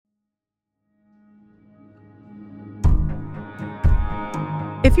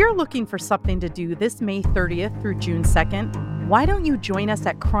If you're looking for something to do this May 30th through June 2nd, why don't you join us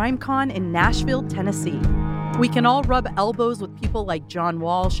at CrimeCon in Nashville, Tennessee? We can all rub elbows with people like John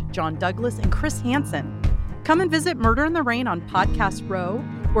Walsh, John Douglas, and Chris Hansen. Come and visit Murder in the Rain on Podcast Row,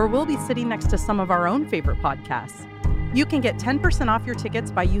 where we'll be sitting next to some of our own favorite podcasts. You can get 10% off your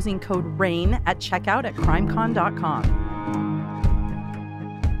tickets by using code RAIN at checkout at crimecon.com.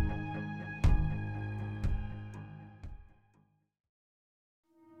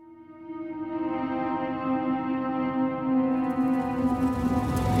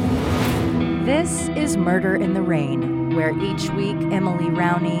 This is Murder in the Rain, where each week Emily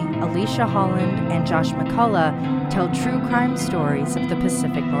Rowney, Alicia Holland, and Josh McCullough tell true crime stories of the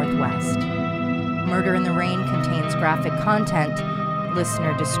Pacific Northwest. Murder in the Rain contains graphic content.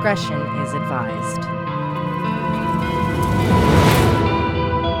 Listener discretion is advised.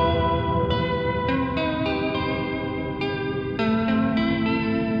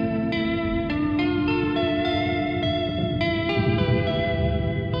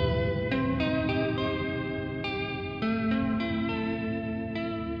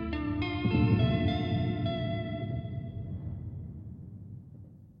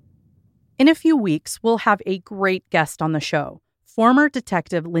 In a few weeks, we'll have a great guest on the show, former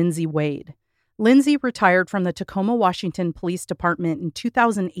Detective Lindsay Wade. Lindsay retired from the Tacoma, Washington Police Department in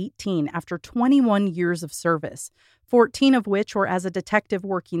 2018 after 21 years of service, 14 of which were as a detective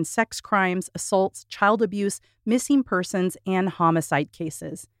working sex crimes, assaults, child abuse, missing persons, and homicide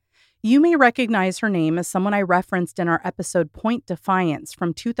cases. You may recognize her name as someone I referenced in our episode Point Defiance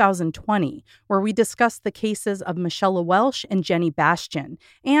from 2020, where we discussed the cases of Michelle Welsh and Jenny Bastian,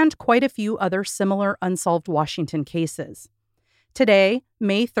 and quite a few other similar unsolved Washington cases. Today,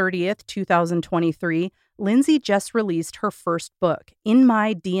 May 30th, 2023, Lindsay just released her first book, In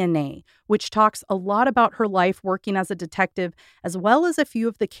My DNA, which talks a lot about her life working as a detective, as well as a few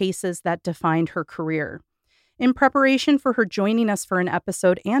of the cases that defined her career. In preparation for her joining us for an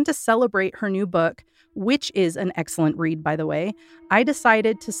episode and to celebrate her new book, which is an excellent read, by the way, I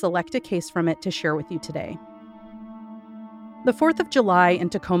decided to select a case from it to share with you today. The 4th of July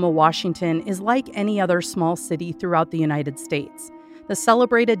in Tacoma, Washington is like any other small city throughout the United States. The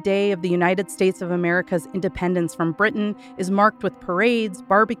celebrated day of the United States of America's independence from Britain is marked with parades,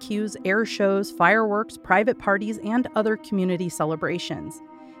 barbecues, air shows, fireworks, private parties, and other community celebrations.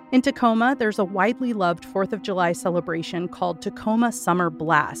 In Tacoma, there's a widely loved 4th of July celebration called Tacoma Summer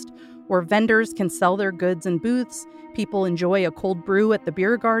Blast, where vendors can sell their goods in booths, people enjoy a cold brew at the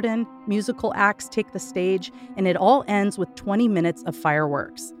beer garden, musical acts take the stage, and it all ends with 20 minutes of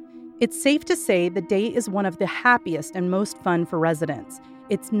fireworks. It's safe to say the day is one of the happiest and most fun for residents.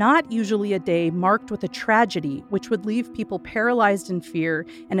 It's not usually a day marked with a tragedy, which would leave people paralyzed in fear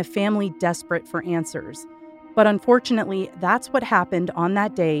and a family desperate for answers. But unfortunately, that's what happened on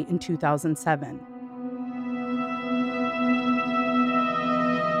that day in 2007.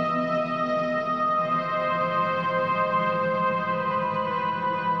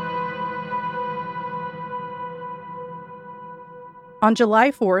 On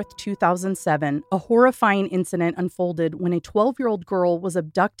July 4th, 2007, a horrifying incident unfolded when a 12-year-old girl was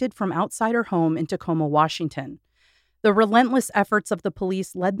abducted from outside her home in Tacoma, Washington. The relentless efforts of the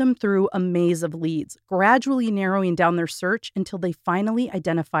police led them through a maze of leads, gradually narrowing down their search until they finally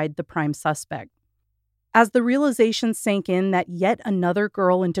identified the prime suspect. As the realization sank in that yet another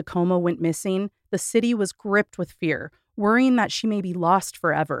girl in Tacoma went missing, the city was gripped with fear, worrying that she may be lost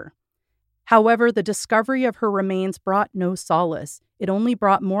forever. However, the discovery of her remains brought no solace. It only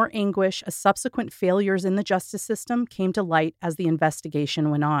brought more anguish as subsequent failures in the justice system came to light as the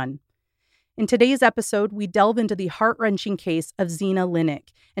investigation went on. In today's episode, we delve into the heart-wrenching case of Zena Linnick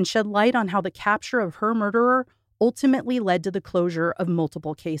and shed light on how the capture of her murderer ultimately led to the closure of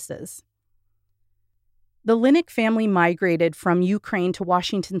multiple cases. The Linnick family migrated from Ukraine to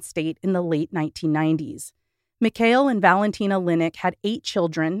Washington state in the late 1990s. Mikhail and Valentina Linnick had 8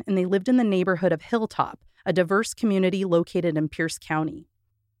 children, and they lived in the neighborhood of Hilltop, a diverse community located in Pierce County.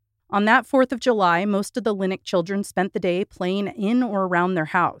 On that 4th of July, most of the Linnick children spent the day playing in or around their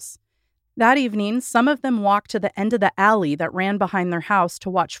house. That evening, some of them walked to the end of the alley that ran behind their house to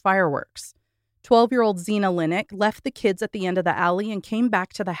watch fireworks. 12-year-old Zena Linnick left the kids at the end of the alley and came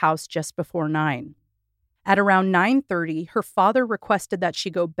back to the house just before 9. At around 9:30, her father requested that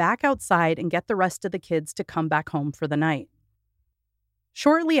she go back outside and get the rest of the kids to come back home for the night.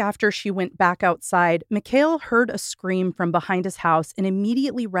 Shortly after she went back outside, Mikhail heard a scream from behind his house and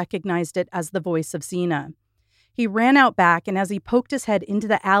immediately recognized it as the voice of Zena. He ran out back, and as he poked his head into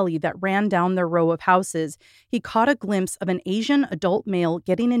the alley that ran down their row of houses, he caught a glimpse of an Asian adult male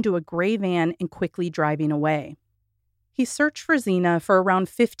getting into a gray van and quickly driving away. He searched for Zena for around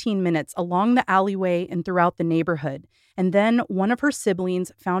 15 minutes along the alleyway and throughout the neighborhood, and then one of her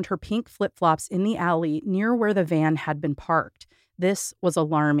siblings found her pink flip-flops in the alley near where the van had been parked. This was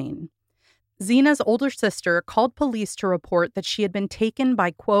alarming. Zena's older sister called police to report that she had been taken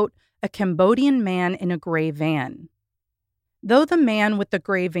by, quote, a Cambodian man in a gray van. Though the man with the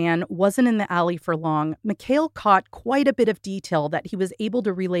gray van wasn't in the alley for long, Mikhail caught quite a bit of detail that he was able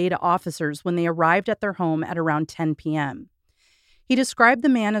to relay to officers when they arrived at their home at around 10 p.m. He described the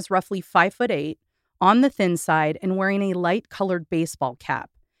man as roughly 5'8", on the thin side, and wearing a light-colored baseball cap.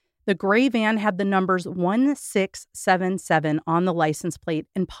 The gray van had the numbers 1677 on the license plate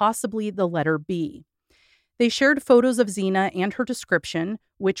and possibly the letter B. They shared photos of Zena and her description,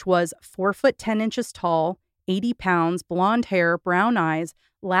 which was 4 foot 10 inches tall, 80 pounds, blonde hair, brown eyes,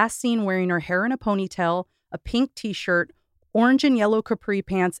 last seen wearing her hair in a ponytail, a pink t-shirt, orange and yellow capri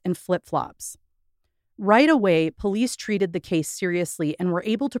pants, and flip-flops. Right away, police treated the case seriously and were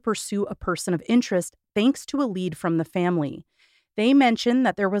able to pursue a person of interest thanks to a lead from the family. They mentioned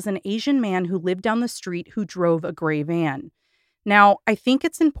that there was an Asian man who lived down the street who drove a gray van. Now, I think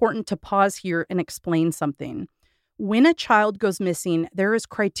it's important to pause here and explain something. When a child goes missing, there is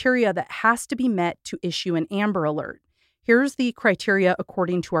criteria that has to be met to issue an Amber Alert. Here's the criteria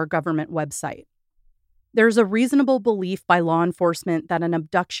according to our government website. There's a reasonable belief by law enforcement that an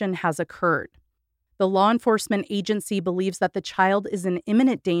abduction has occurred. The law enforcement agency believes that the child is in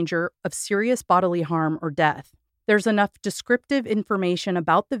imminent danger of serious bodily harm or death. There's enough descriptive information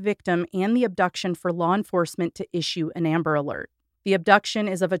about the victim and the abduction for law enforcement to issue an Amber Alert. The abduction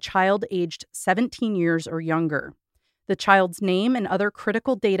is of a child aged 17 years or younger. The child's name and other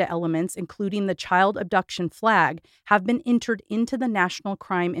critical data elements, including the child abduction flag, have been entered into the National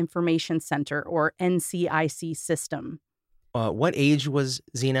Crime Information Center, or NCIC system. What age was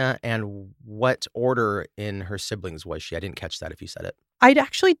Zena, and what order in her siblings was she? I didn't catch that if you said it. I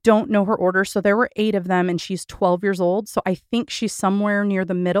actually don't know her order, so there were 8 of them, and she's 12 years old, so I think she's somewhere near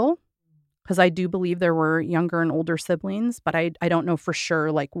the middle, because I do believe there were younger and older siblings, but I don't know for sure,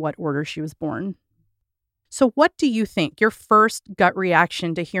 like, what order she was born. So what do you think? Your first gut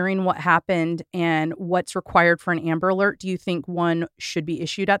reaction to hearing what happened and what's required for an Amber Alert, do you think one should be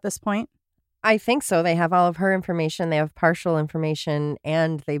issued at this point? I think so. They have all of her information. They have partial information,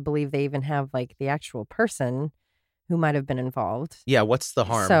 and they believe they even have, like, the actual person who might have been involved. Yeah, what's the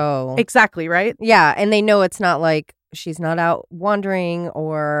harm? So Exactly, right? yeah, and they know it's not like she's not out wandering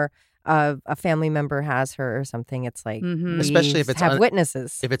or a family member has her or something. It's like, Mhm. Especially if it's have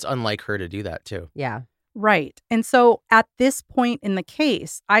witnesses. If it's unlike her to do that too. Yeah. Right. And so at this point in the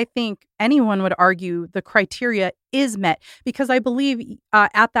case, I think anyone would argue the criteria is met, because I believe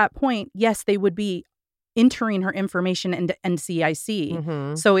at that point, yes, they would be entering her information into NCIC.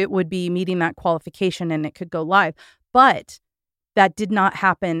 Mhm. So it would be meeting that qualification and it could go live. But that did not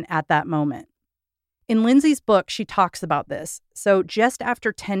happen at that moment. In Lindsay's book, she talks about this. So just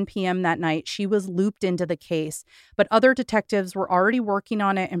after 10 p.m. that night, she was looped into the case, but other detectives were already working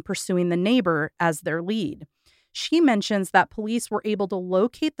on it and pursuing the neighbor as their lead. She mentions that police were able to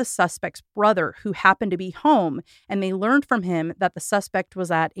locate the suspect's brother, who happened to be home, and they learned from him that the suspect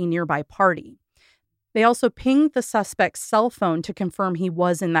was at a nearby party. They also pinged the suspect's cell phone to confirm he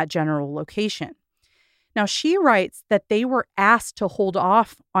was in that general location. Now, she writes that they were asked to hold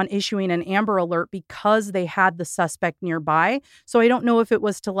off on issuing an Amber Alert because they had the suspect nearby. So I don't know if it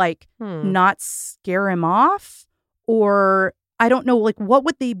was to, like, not scare him off, or I don't know, like, what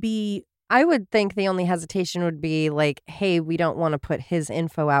would they be? I would think the only hesitation would be like, hey, we don't want to put his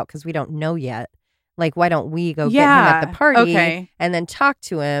info out because we don't know yet. Like, why don't we go get him at the party and then talk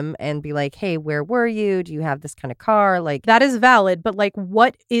to him and be like, hey, where were you? Do you have this kind of car? Like, that is valid, but, like,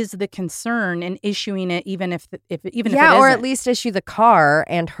 what is the concern in issuing it, even if it isn't? or at least issue the car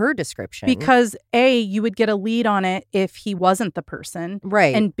and her description. Because A, you would get a lead on it if he wasn't the person,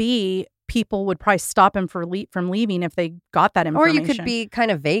 right? And B, people would probably stop him from leaving if they got that information. Or you could be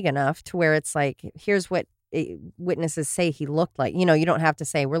kind of vague enough to where it's like, here's what witnesses say he looked like. You know, you don't have to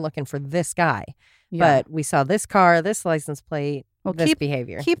say we're looking for this guy. Yeah. But we saw this car, this license plate, this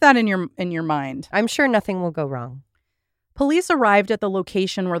behavior. Keep that in your mind. I'm sure nothing will go wrong. Police arrived at the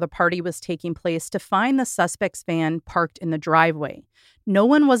location where the party was taking place to find the suspect's van parked in the driveway. No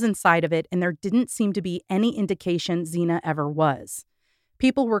one was inside of it, and there didn't seem to be any indication Zena ever was.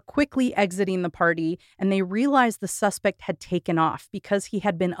 People were quickly exiting the party, and they realized the suspect had taken off because he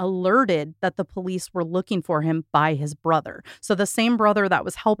had been alerted that the police were looking for him by his brother. So the same brother that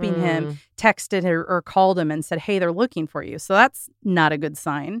was helping him texted or called him and said, hey, they're looking for you. So that's not a good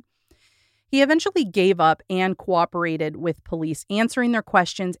sign. He eventually gave up and cooperated with police, answering their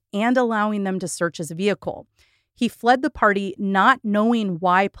questions and allowing them to search his vehicle. He fled the party not knowing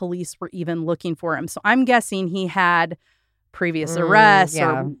why police were even looking for him. So I'm guessing he had previous arrests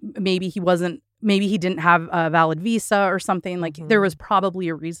or maybe he didn't have a valid visa or something. Like there was probably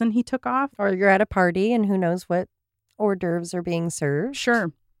a reason he took off. Or you're at a party and who knows what hors d'oeuvres are being served.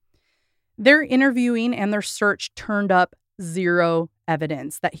 Sure. Their interviewing and their search turned up zero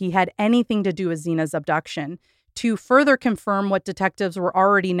evidence that he had anything to do with Zena's abduction. To further confirm what detectives were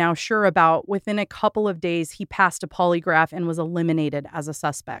already now sure about, within a couple of days, he passed a polygraph and was eliminated as a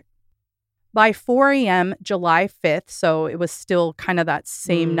suspect. By 4 a.m., July 5th, so it was still kind of that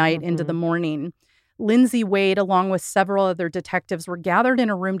same night into the morning, Lindsay Wade, along with several other detectives, were gathered in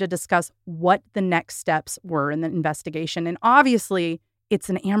a room to discuss what the next steps were in the investigation. And obviously, it's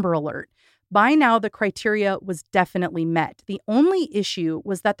an Amber Alert. By now, the criteria was definitely met. The only issue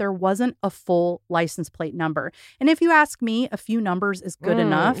was that there wasn't a full license plate number. And if you ask me, a few numbers is good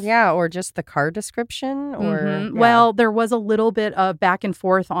enough. Yeah, or just the car description. Or Well, there was a little bit of back and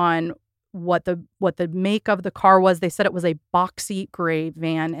forth on what the make of the car was. They said it was a boxy gray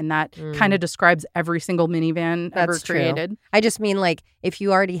van, and that kind of describes every single minivan ever created. True. I just mean, like, if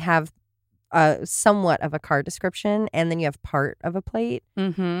you already have somewhat of a car description and then you have part of a plate,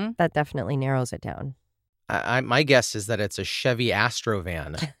 that definitely narrows it down. My guess is that it's a Chevy Astro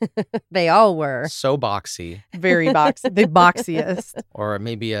van. They all were. So boxy. Very boxy. The boxiest. Or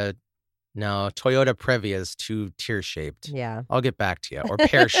maybe Toyota Previa is too tear-shaped. Yeah. I'll get back to you. Or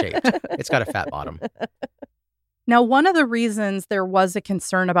pear-shaped. It's got a fat bottom. Now, one of the reasons there was a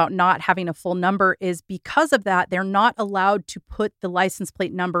concern about not having a full number is because of that, they're not allowed to put the license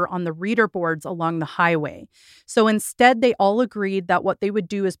plate number on the reader boards along the highway. So instead, they all agreed that what they would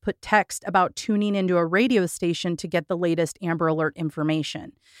do is put text about tuning into a radio station to get the latest Amber Alert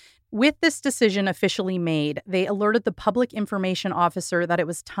information. With this decision officially made, they alerted the public information officer that it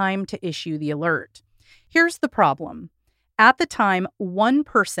was time to issue the alert. Here's the problem. At the time, one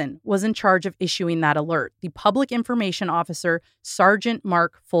person was in charge of issuing that alert, the public information officer, Sergeant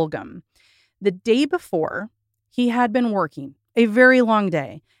Mark Fulgham. The day before, he had been working, a very long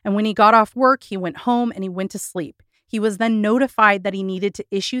day, and when he got off work, he went home and he went to sleep. He was then notified that he needed to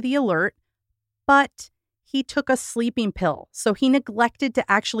issue the alert, but he took a sleeping pill, so he neglected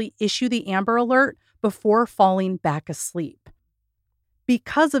to actually issue the Amber Alert before falling back asleep.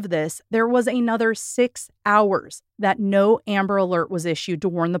 Because of this, there was another 6 hours that no Amber Alert was issued to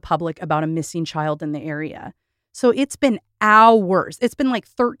warn the public about a missing child in the area. So it's been hours. It's been like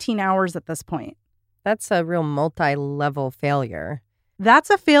 13 hours at this point. That's a real multi-level failure. That's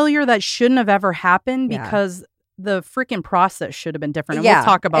a failure that shouldn't have ever happened because the freaking process should have been different. And we'll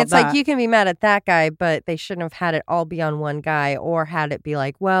talk about that. It's like you can be mad at that guy, but they shouldn't have had it all be on one guy or had it be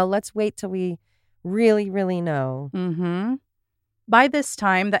like, well, let's wait till we really, really know. By this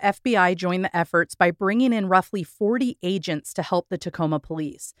time, the FBI joined the efforts by bringing in roughly 40 agents to help the Tacoma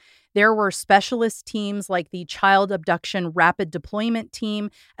police. There were specialist teams like the Child Abduction Rapid Deployment Team,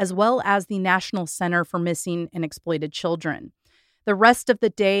 as well as the National Center for Missing and Exploited Children. The rest of the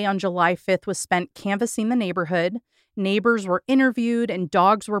day on July 5th was spent canvassing the neighborhood. Neighbors were interviewed and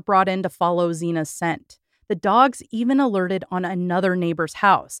dogs were brought in to follow Zena's scent. The dogs even alerted on another neighbor's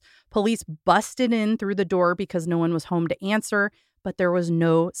house. Police busted in through the door because no one was home to answer, but there was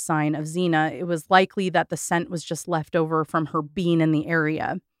no sign of Zena. It was likely that the scent was just left over from her being in the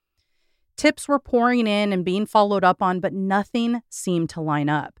area. Tips were pouring in and being followed up on, but nothing seemed to line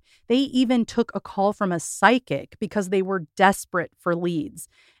up. They even took a call from a psychic because they were desperate for leads.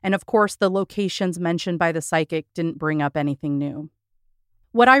 And of course, the locations mentioned by the psychic didn't bring up anything new.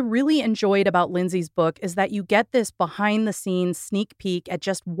 What I really enjoyed about Lindsay's book is that you get this behind-the-scenes sneak peek at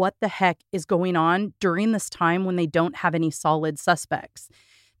just what the heck is going on during this time when they don't have any solid suspects.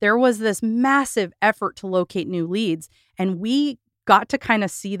 There was this massive effort to locate new leads, and we got to kind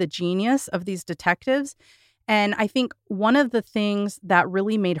of see the genius of these detectives. And I think one of the things that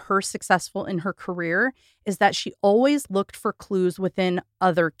really made her successful in her career is that she always looked for clues within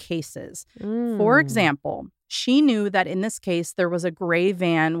other cases. For example, she knew that in this case, there was a gray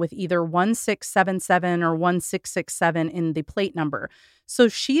van with either 1677 or 1667 in the plate number. So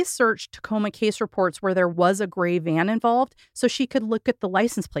she searched Tacoma case reports where there was a gray van involved so she could look at the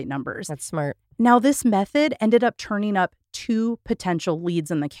license plate numbers. That's smart. Now, this method ended up turning up 2 potential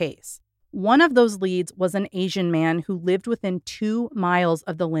leads in the case. One of those leads was an Asian man who lived within 2 miles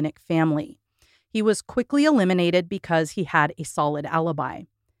of the Linick family. He was quickly eliminated because he had a solid alibi.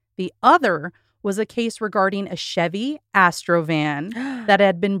 The other was a case regarding a Chevy Astro van that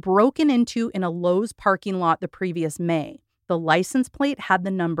had been broken into in a Lowe's parking lot the previous May. The license plate had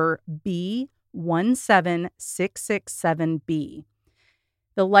the number B17667B.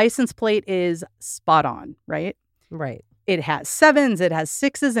 The license plate is spot on, right? Right. It has 7s, it has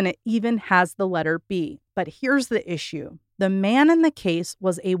 6s, and it even has the letter B. But here's the issue. The man in the case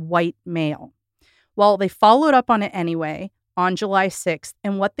was a white male. Well, they followed up on it anyway on July 6th,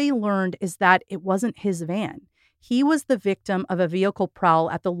 and what they learned is that it wasn't his van. He was the victim of a vehicle prowl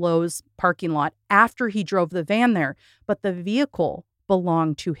at the Lowe's parking lot after he drove the van there, but the vehicle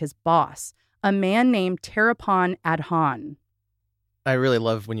belonged to his boss, a man named Tarapan Adhan. I really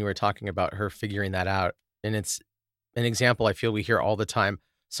love when you were talking about her figuring that out, and it's an example I feel we hear all the time.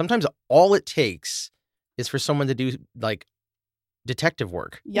 Sometimes all it takes is for someone to do like detective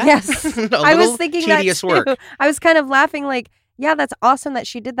work. Yes. I was thinking tedious that too. Work. I was kind of laughing like, yeah, that's awesome that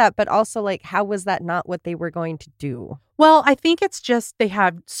she did that. But also like, how was that not what they were going to do? Well, I think it's just they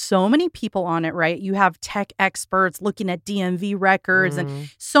have so many people on it, right? You have tech experts looking at DMV records and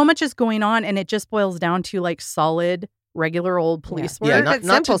so much is going on. And it just boils down to like solid, regular old police work. Yeah, it's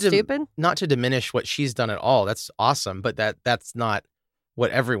simple, stupid. Not to diminish what she's done at all. That's awesome. But that's not what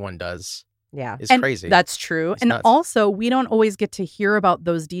everyone does. Yeah. It's crazy. That's true. It's and nuts. Also, we don't always get to hear about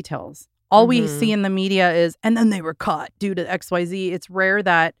those details. All we see in the media is, and then they were caught due to XYZ. It's rare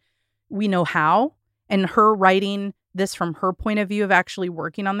that we know how. And her writing this from her point of view of actually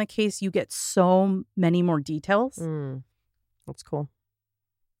working on the case, you get so many more details. That's cool.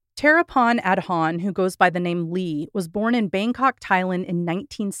 Tarapan Adhan, who goes by the name Lee, was born in Bangkok, Thailand in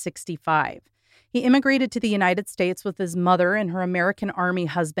 1965. He immigrated to the United States with his mother and her American Army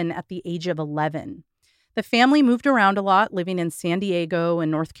husband at the age of 11. The family moved around a lot, living in San Diego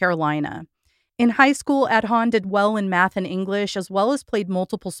and North Carolina. In high school, Adhan did well in math and English, as well as played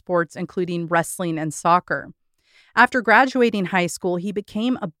multiple sports, including wrestling and soccer. After graduating high school, he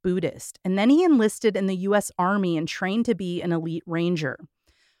became a Buddhist, and then he enlisted in the U.S. Army and trained to be an elite ranger.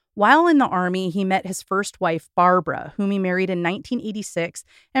 While in the Army, he met his first wife, Barbara, whom he married in 1986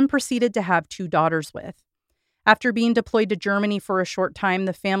 and proceeded to have 2 daughters with. After being deployed to Germany for a short time,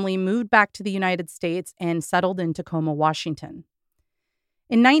 the family moved back to the United States and settled in Tacoma, Washington.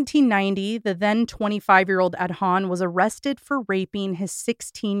 In 1990, the then 25-year-old Adhan was arrested for raping his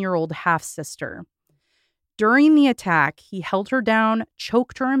 16-year-old half-sister. During the attack, he held her down,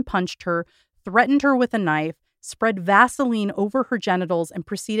 choked her and punched her, threatened her with a knife, spread Vaseline over her genitals, and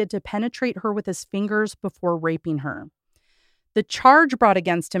proceeded to penetrate her with his fingers before raping her. The charge brought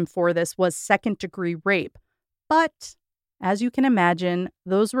against him for this was second-degree rape, but, as you can imagine,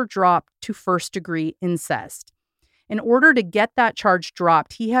 those were dropped to first-degree incest. In order to get that charge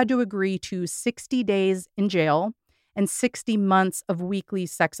dropped, he had to agree to 60 days in jail and 60 months of weekly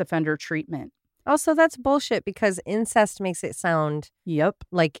sex offender treatment. Also, that's bullshit because incest makes it sound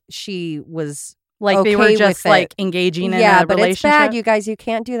like she was like they were just like engaging in a relationship. Yeah, but it's bad, you guys. You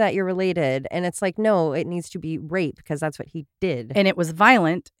can't do that. You're related. And it's like, no, it needs to be rape because that's what he did. And it was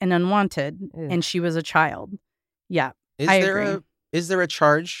violent and unwanted. And she was a child. Yeah. Is there a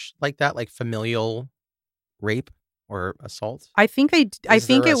charge like that, like familial rape or assault? I think it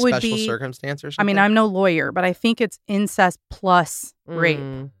would be special circumstance or something. I mean, I'm no lawyer, but I think it's incest plus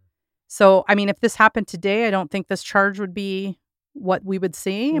rape. So, I mean, if this happened today, I don't think this charge would be what we would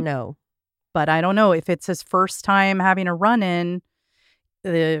see. No. But I don't know if it's his first time having a run-in.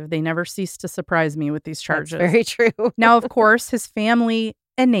 They never cease to surprise me with these charges. That's very true. Now, of course, his family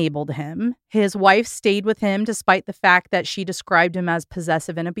enabled him. His wife stayed with him despite the fact that she described him as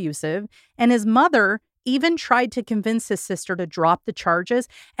possessive and abusive. And his mother even tried to convince his sister to drop the charges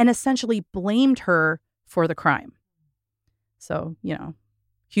and essentially blamed her for the crime. So,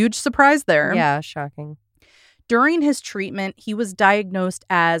 huge surprise there. Yeah, shocking. During his treatment, he was diagnosed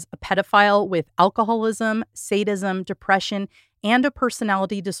as a pedophile with alcoholism, sadism, depression, and a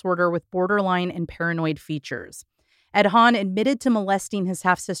personality disorder with borderline and paranoid features. Adhan admitted to molesting his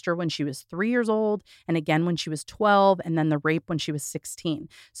half-sister when she was 3 years old, and again when she was 12, and then the rape when she was 16.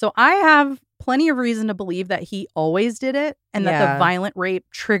 So I have plenty of reason to believe that he always did it, and that the violent rape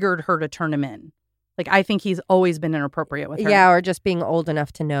triggered her to turn him in. Like, I think he's always been inappropriate with her. Yeah, or just being old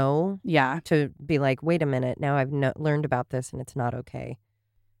enough to know. Yeah. To be like, wait a minute, now I've learned about this and it's not okay.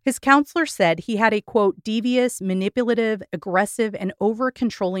 His counselor said he had a, quote, devious, manipulative, aggressive, and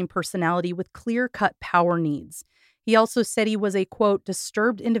over-controlling personality with clear-cut power needs. He also said he was a, quote,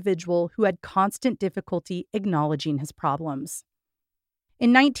 disturbed individual who had constant difficulty acknowledging his problems.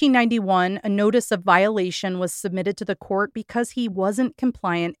 In 1991, a notice of violation was submitted to the court because he wasn't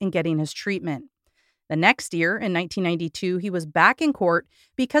compliant in getting his treatment. The next year, in 1992, he was back in court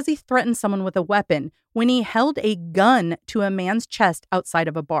because he threatened someone with a weapon when he held a gun to a man's chest outside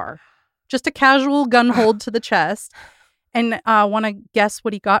of a bar. Just a casual gun hold to the chest. And want to guess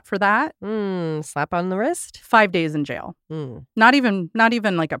what he got for that? Slap on the wrist? 5 days in jail. Not even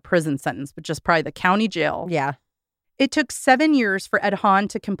like a prison sentence, but just probably the county jail. Yeah. It took 7 years for Ed Hahn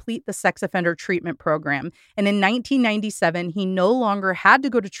to complete the sex offender treatment program, and in 1997, he no longer had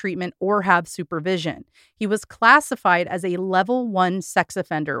to go to treatment or have supervision. He was classified as a level 1 sex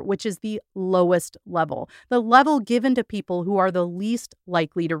offender, which is the lowest level, the level given to people who are the least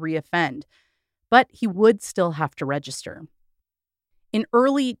likely to reoffend. But he would still have to register. In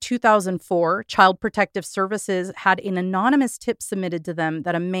early 2004, Child Protective Services had an anonymous tip submitted to them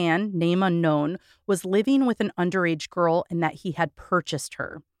that a man, name unknown, was living with an underage girl and that he had purchased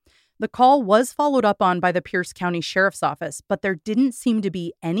her. The call was followed up on by the Pierce County Sheriff's Office, but there didn't seem to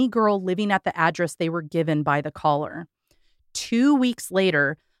be any girl living at the address they were given by the caller. 2 weeks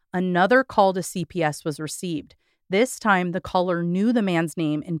later, another call to CPS was received. This time, the caller knew the man's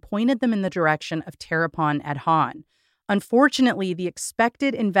name and pointed them in the direction of Terrapon Ed Hahn. Unfortunately, the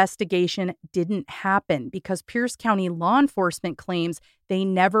expected investigation didn't happen because Pierce County law enforcement claims they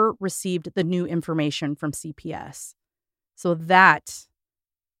never received the new information from CPS. So that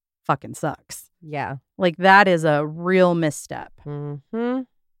fucking sucks. Yeah. Like, that is a real misstep. Mm-hmm.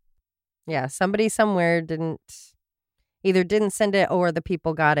 Yeah, somebody somewhere didn't send it, or the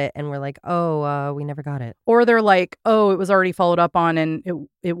people got it and were like, we never got it. Or they're like, it was already followed up on and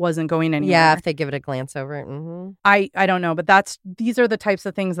it wasn't going anywhere. Yeah, if they give it a glance over it. Mm-hmm. I don't know, but these are the types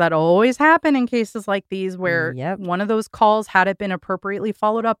of things that always happen in cases like these where one of those calls, had it been appropriately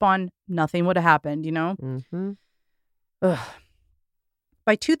followed up on, nothing would have happened, you know? Mm-hmm. Ugh.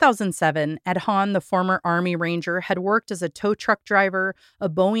 By 2007, Ed Hahn, the former Army Ranger, had worked as a tow truck driver, a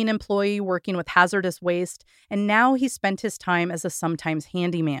Boeing employee working with hazardous waste, and now he spent his time as a sometimes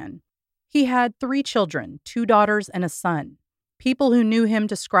handyman. He had 3 children, 2 daughters and a son. People who knew him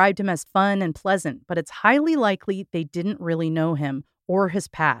described him as fun and pleasant, but it's highly likely they didn't really know him or his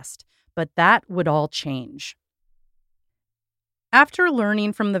past. But that would all change. After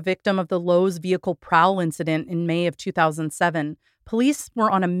learning from the victim of the Lowe's vehicle prowl incident in May of 2007, police were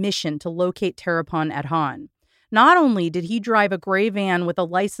on a mission to locate Terrapon Ed Hahn. Not only did he drive a gray van with a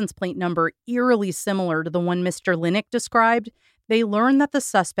license plate number eerily similar to the one Mr. Linick described, they learned that the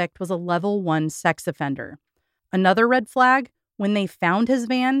suspect was a level 1 sex offender. Another red flag, when they found his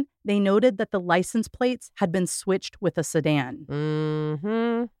van, they noted that the license plates had been switched with a sedan.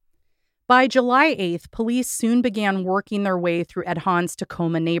 Mm-hmm. By July 8th, police soon began working their way through Ed Hahn's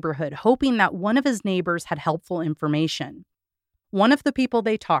Tacoma neighborhood, hoping that one of his neighbors had helpful information. One of the people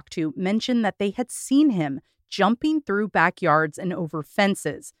they talked to mentioned that they had seen him jumping through backyards and over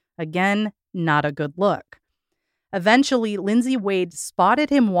fences. Again, not a good look. Eventually, Lindsay Wade spotted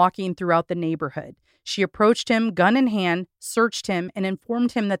him walking throughout the neighborhood. She approached him, gun in hand, searched him, and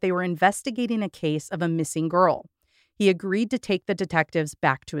informed him that they were investigating a case of a missing girl. He agreed to take the detectives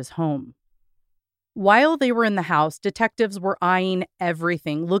back to his home. While they were in the house, detectives were eyeing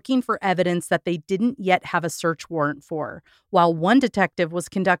everything, looking for evidence that they didn't yet have a search warrant for, while one detective was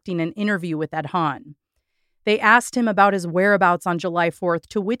conducting an interview with Ed Hahn. They asked him about his whereabouts on July 4th,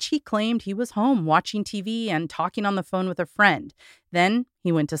 to which he claimed he was home watching TV and talking on the phone with a friend. Then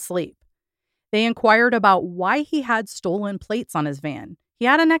he went to sleep. They inquired about why he had stolen plates on his van. He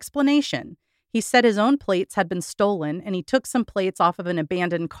had an explanation. He said his own plates had been stolen, and he took some plates off of an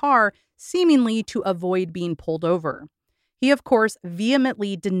abandoned car, seemingly to avoid being pulled over. He, of course,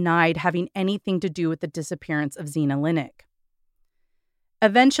 vehemently denied having anything to do with the disappearance of Zena Linick.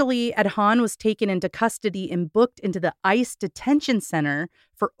 Eventually, Ed Hahn was taken into custody and booked into the ICE detention center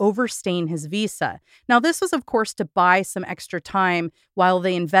for overstaying his visa. Now, this was, of course, to buy some extra time while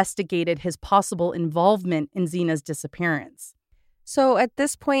they investigated his possible involvement in Zena's disappearance. So at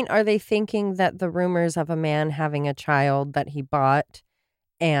this point, are they thinking that the rumors of a man having a child that he bought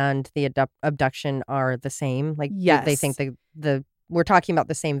and the abduction are the same? Like, yes. They think we're talking about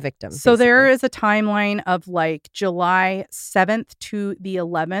the same victim. So there is a timeline of like July 7th to the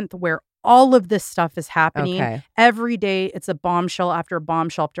 11th where all of this stuff is happening. Okay. Every day it's a bombshell after a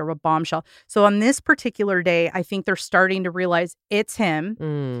bombshell after a bombshell. So on this particular day, I think they're starting to realize it's him.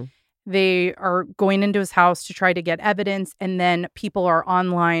 Mm. They are going into his house to try to get evidence, and then people are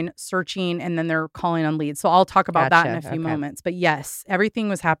online searching, and then they're calling on leads. So I'll talk about that in a few moments. But yes, everything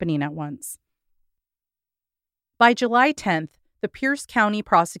was happening at once. By July 10th, the Pierce County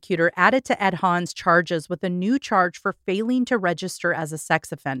prosecutor added to Ed Hahn's charges with a new charge for failing to register as a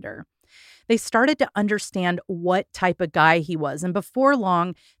sex offender. They started to understand what type of guy he was, and before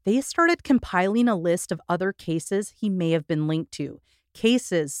long, they started compiling a list of other cases he may have been linked to.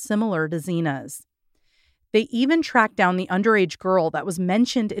 Cases similar to Zena's. They even tracked down the underage girl that was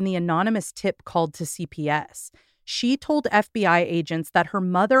mentioned in the anonymous tip called to CPS. She told FBI agents that her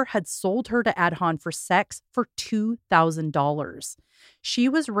mother had sold her to Adhon for sex for $2,000. She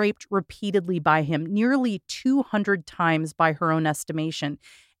was raped repeatedly by him, nearly 200 times by her own estimation.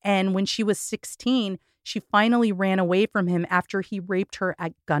 And when she was 16, she finally ran away from him after he raped her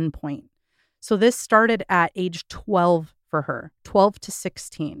at gunpoint. So this started at age 12 for her, 12 to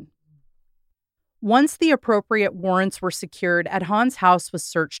 16. Once the appropriate warrants were secured, Adhon's house was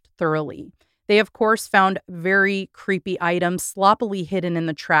searched thoroughly. They, of course, found very creepy items sloppily hidden in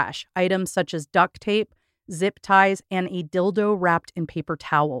the trash, items such as duct tape, zip ties, and a dildo wrapped in paper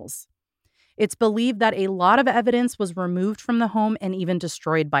towels. It's believed that a lot of evidence was removed from the home and even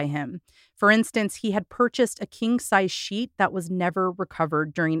destroyed by him. For instance, he had purchased a king-size sheet that was never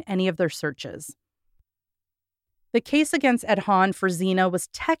recovered during any of their searches. The case against Adhon for Zina was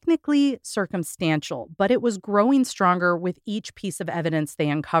technically circumstantial, but it was growing stronger with each piece of evidence they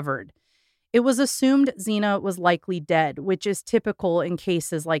uncovered. It was assumed Zina was likely dead, which is typical in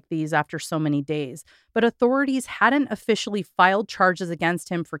cases like these after so many days, but authorities hadn't officially filed charges against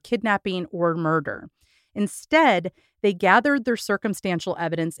him for kidnapping or murder. Instead, they gathered their circumstantial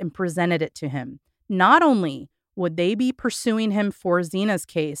evidence and presented it to him. Not only would they be pursuing him for Zina's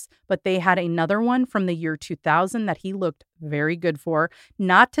case, but they had another one from the year 2000 that he looked very good for,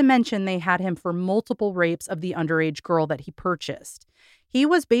 not to mention they had him for multiple rapes of the underage girl that he purchased. He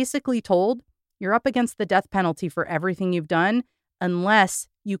was basically told, you're up against the death penalty for everything you've done, unless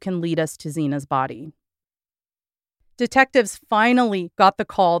you can lead us to Zina's body. Detectives finally got the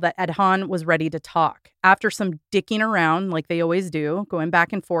call that Adhon was ready to talk. After some dicking around, like they always do, going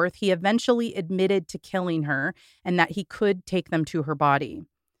back and forth, he eventually admitted to killing her and that he could take them to her body.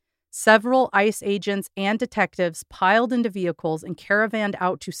 Several ICE agents and detectives piled into vehicles and caravanned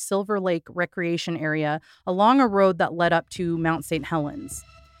out to Silver Lake Recreation Area along a road that led up to Mount St. Helens.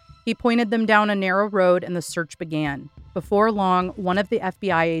 He pointed them down a narrow road and the search began. Before long, one of the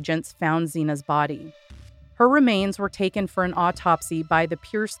FBI agents found Zina's body. Her remains were taken for an autopsy by the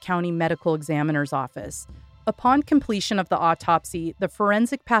Pierce County Medical Examiner's Office. Upon completion of the autopsy, the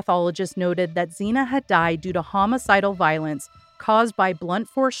forensic pathologist noted that Zina had died due to homicidal violence caused by blunt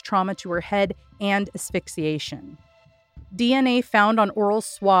force trauma to her head and asphyxiation. DNA found on oral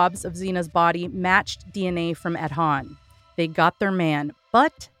swabs of Zina's body matched DNA from Adhon. They got their man,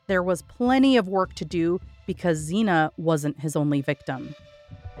 but there was plenty of work to do because Zina wasn't his only victim.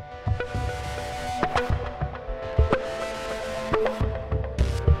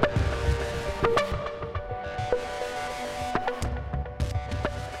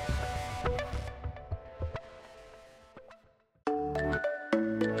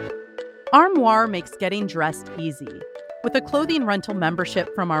 Armoire makes getting dressed easy. With a clothing rental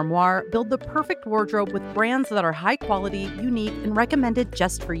membership from Armoire, build the perfect wardrobe with brands that are high quality, unique, and recommended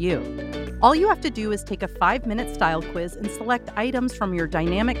just for you. All you have to do is take a 5-minute style quiz and select items from your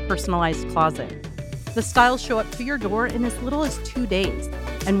dynamic, personalized closet. The styles show up to your door in as little as 2 days.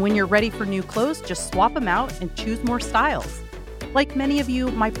 And when you're ready for new clothes, just swap them out and choose more styles. Like many of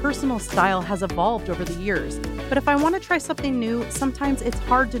you, my personal style has evolved over the years. But if I want to try something new, sometimes it's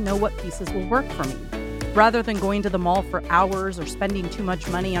hard to know what pieces will work for me. Rather than going to the mall for hours or spending too much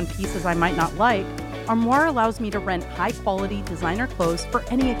money on pieces I might not like, Armoire allows me to rent high-quality designer clothes for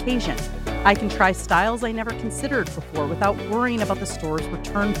any occasion. I can try styles I never considered before without worrying about the store's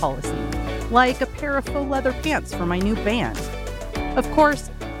return policy, like a pair of faux leather pants for my new band. Of course,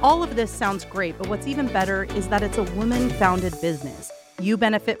 all of this sounds great, but what's even better is that it's a woman-founded business. You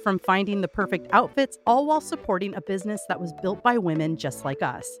benefit from finding the perfect outfits, all while supporting a business that was built by women just like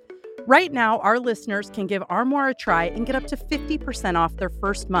us. Right now, our listeners can give Armoire a try and get up to 50% off their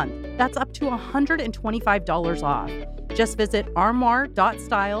first month. That's up to $125 off. Just visit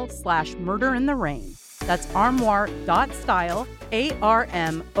armoire.style/murderintherain. That's armoire.style,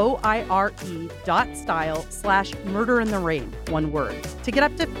 ARMOIRE.style/murderintherain, one word, to get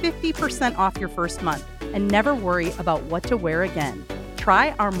up to 50% off your first month and never worry about what to wear again.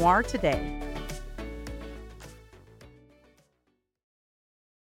 Try Armoire today.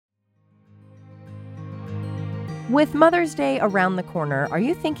 With Mother's Day around the corner, are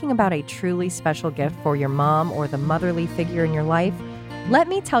you thinking about a truly special gift for your mom or the motherly figure in your life? Let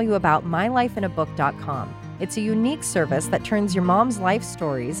me tell you about mylifeinabook.com. It's a unique service that turns your mom's life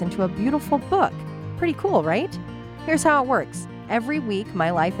stories into a beautiful book. Pretty cool, right? Here's how it works. Every week,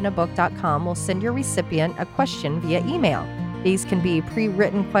 mylifeinabook.com will send your recipient a question via email. These can be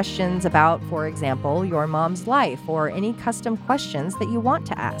pre-written questions about, for example, your mom's life or any custom questions that you want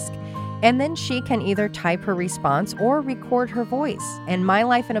to ask. And then she can either type her response or record her voice. And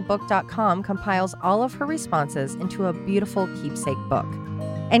mylifeinabook.com compiles all of her responses into a beautiful keepsake book.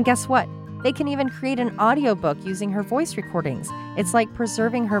 And guess what? They can even create an audiobook using her voice recordings. It's like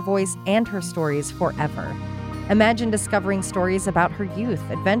preserving her voice and her stories forever. Imagine discovering stories about her youth,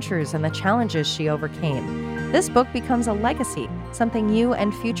 adventures, and the challenges she overcame. This book becomes a legacy, something you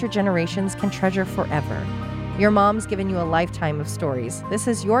and future generations can treasure forever. Your mom's given you a lifetime of stories. This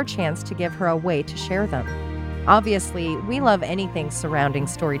is your chance to give her a way to share them. Obviously, we love anything surrounding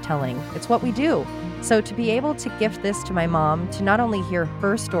storytelling. It's what we do. So to be able to gift this to my mom, to not only hear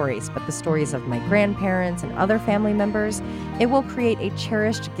her stories, but the stories of my grandparents and other family members, it will create a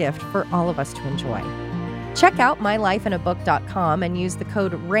cherished gift for all of us to enjoy. Check out mylifeinabook.com and use the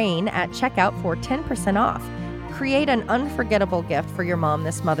code RAIN at checkout for 10% off. Create an unforgettable gift for your mom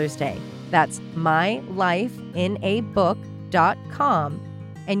this Mother's Day. That's mylifeinabook.com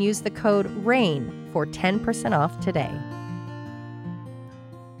and use the code RAIN for 10% off today.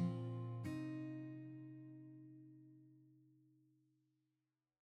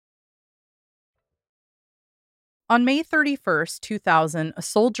 On May 31st, 2000, a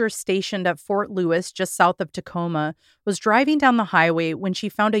soldier stationed at Fort Lewis, just south of Tacoma, was driving down the highway when she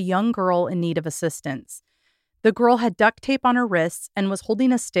found a young girl in need of assistance. The girl had duct tape on her wrists and was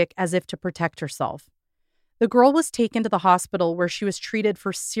holding a stick as if to protect herself. The girl was taken to the hospital where she was treated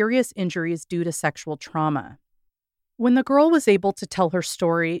for serious injuries due to sexual trauma. When the girl was able to tell her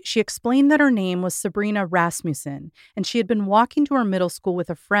story, she explained that her name was Sabrina Rasmussen, and she had been walking to her middle school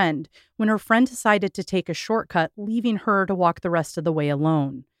with a friend when her friend decided to take a shortcut, leaving her to walk the rest of the way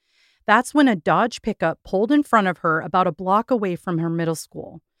alone. That's when a Dodge pickup pulled in front of her about a block away from her middle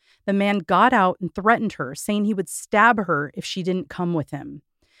school. The man got out and threatened her, saying he would stab her if she didn't come with him.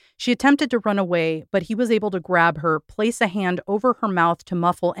 She attempted to run away, but he was able to grab her, place a hand over her mouth to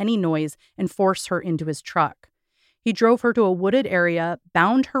muffle any noise, and force her into his truck. He drove her to a wooded area,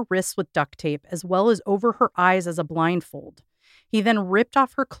 bound her wrists with duct tape, as well as over her eyes as a blindfold. He then ripped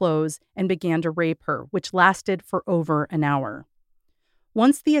off her clothes and began to rape her, which lasted for over an hour.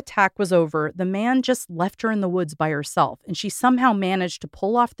 Once the attack was over, the man just left her in the woods by herself, and she somehow managed to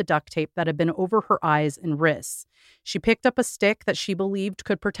pull off the duct tape that had been over her eyes and wrists. She picked up a stick that she believed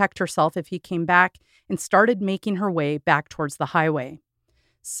could protect herself if he came back and started making her way back towards the highway.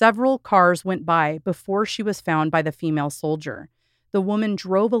 Several cars went by before she was found by the female soldier. The woman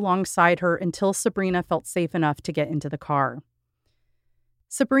drove alongside her until Sabrina felt safe enough to get into the car.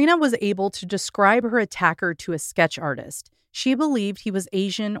 Sabrina was able to describe her attacker to a sketch artist. She believed he was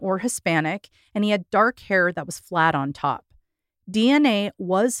Asian or Hispanic, and he had dark hair that was flat on top. DNA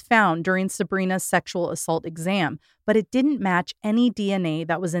was found during Sabrina's sexual assault exam, but it didn't match any DNA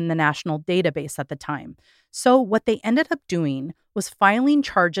that was in the national database at the time. So what they ended up doing was filing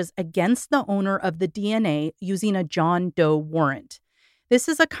charges against the owner of the DNA using a John Doe warrant. This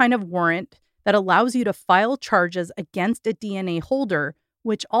is a kind of warrant that allows you to file charges against a DNA holder,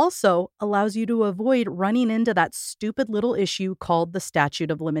 which also allows you to avoid running into that stupid little issue called the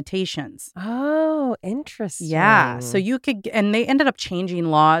statute of limitations. Oh, interesting. Yeah. So you could, and they ended up changing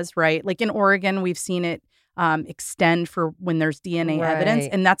laws, right? Like in Oregon, we've seen it extend for when there's DNA evidence,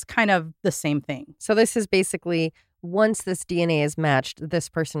 and that's kind of the same thing. So this is basically, once this DNA is matched, this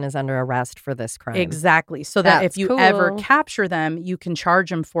person is under arrest for this crime. Exactly. So that if you ever capture them, you can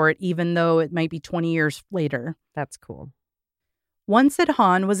charge them for it, even though it might be 20 years later. That's cool. Once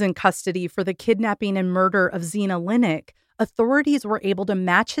Adhan was in custody for the kidnapping and murder of Zena Linnick, authorities were able to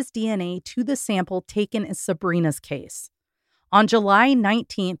match his DNA to the sample taken in Sabrina's case. On July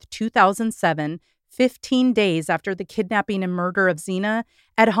 19, 2007, 15 days after the kidnapping and murder of Zena,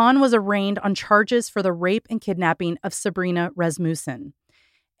 Adhan was arraigned on charges for the rape and kidnapping of Sabrina Rasmussen.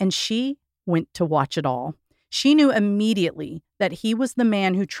 And she went to watch it all. She knew immediately that he was the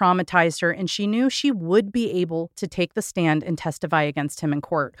man who traumatized her, and she knew she would be able to take the stand and testify against him in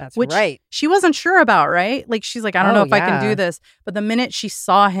court. That's which right. She wasn't sure about, right? Like, she's like, I don't know if I can do this. But the minute she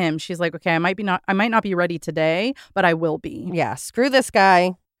saw him, she's like, okay, I might not be ready today, but I will be. Yeah, screw this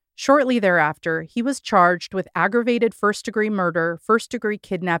guy. Shortly thereafter, he was charged with aggravated first-degree murder, first-degree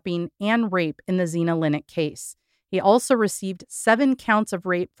kidnapping, and rape in the Zena Linnick case. He also received 7 counts of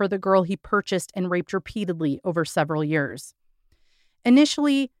rape for the girl he purchased and raped repeatedly over several years.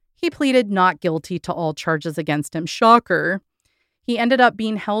 Initially, he pleaded not guilty to all charges against him. Shocker. He ended up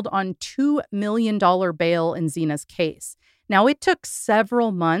being held on $2 million bail in Zena's case. Now, it took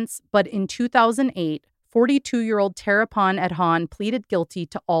several months, but in 2008, 42-year-old Tarapan Adhan pleaded guilty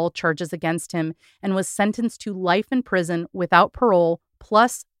to all charges against him and was sentenced to life in prison without parole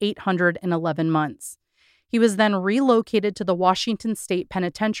plus 811 months. He was then relocated to the Washington State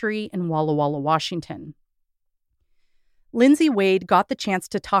Penitentiary in Walla Walla, Washington. Lindsay Wade got the chance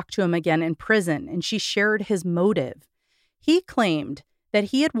to talk to him again in prison, and she shared his motive. He claimed that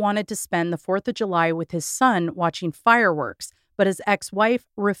he had wanted to spend the 4th of July with his son watching fireworks, but his ex-wife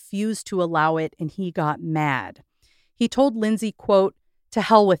refused to allow it and he got mad. He told Lindsay, quote, "To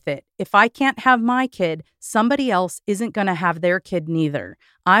hell with it. If I can't have my kid, somebody else isn't going to have their kid neither.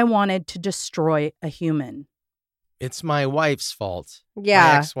 I wanted to destroy a human." It's my wife's fault. Yeah.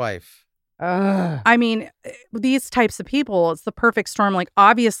 My ex-wife. I mean, these types of people, it's the perfect storm. Like,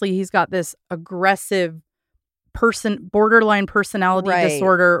 obviously, he's got this aggressive borderline personality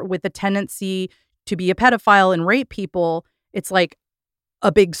disorder with a tendency to be a pedophile and rape people. It's like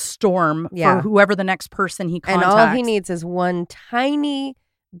a big storm for whoever the next person he contacts. And all he needs is one tiny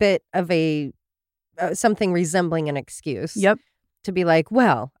bit of something resembling an excuse. Yep. To be like,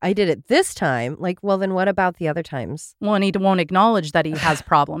 well, I did it this time. Like, well, then what about the other times? Well, and he won't acknowledge that he has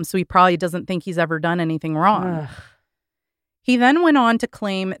problems, so he probably doesn't think he's ever done anything wrong. He then went on to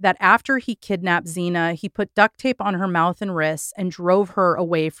claim that after he kidnapped Zeena, he put duct tape on her mouth and wrists and drove her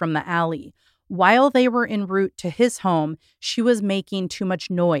away from the alley. While they were en route to his home, she was making too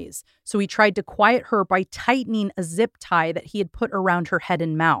much noise, so he tried to quiet her by tightening a zip tie that he had put around her head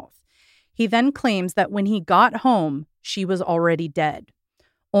and mouth. He then claims that when he got home, she was already dead.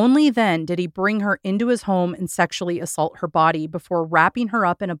 Only then did he bring her into his home and sexually assault her body before wrapping her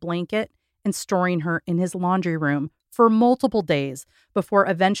up in a blanket and storing her in his laundry room for multiple days before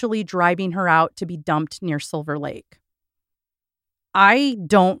eventually driving her out to be dumped near Silver Lake. I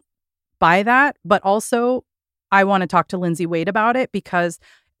don't buy that, but also I want to talk to Lindsay Wade about it because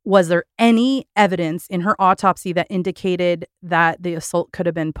was there any evidence in her autopsy that indicated that the assault could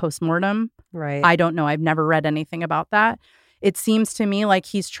have been postmortem? Right. I don't know. I've never read anything about that. It seems to me like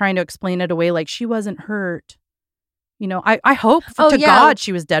he's trying to explain it away like she wasn't hurt. You know, I hope God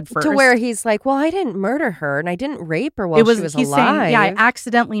she was dead first. To where he's like, well, I didn't murder her and I didn't rape her while she was alive. Saying, yeah, I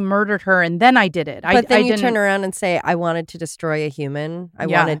accidentally murdered her and then I did it. But then you turn around and say, I wanted to destroy a human. I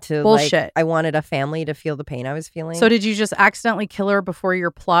wanted to, bullshit. I wanted a family to feel the pain I was feeling. So did you just accidentally kill her before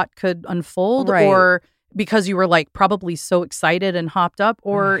your plot could unfold? Right. Or because you were like probably so excited and hopped up?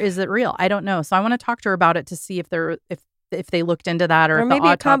 Or is it real? I don't know. So I want to talk to her about it to see if they looked into that or if maybe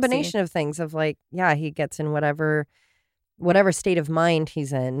the a combination of things of like, yeah, he gets in whatever state of mind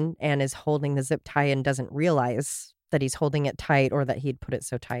he's in and is holding the zip tie and doesn't realize that he's holding it tight or that he'd put it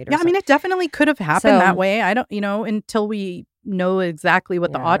so tight. I mean, it definitely could have happened that way. I don't, until we know exactly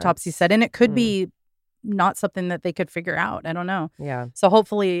what the autopsy said. And it could be not something that they could figure out. I don't know. Yeah. So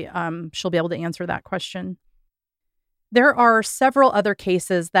hopefully she'll be able to answer that question. There are several other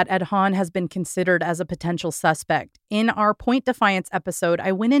cases that Adhan has been considered as a potential suspect. In our Point Defiance episode,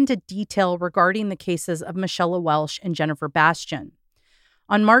 I went into detail regarding the cases of Michelle Welsh and Jennifer Bastian.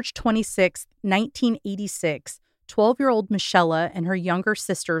 On March 26, 1986, 12-year-old Michelle and her younger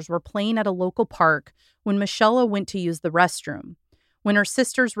sisters were playing at a local park when Michelle went to use the restroom. When her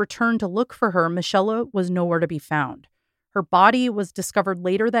sisters returned to look for her, Michelle was nowhere to be found. Her body was discovered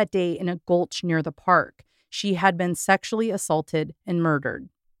later that day in a gulch near the park. She had been sexually assaulted and murdered.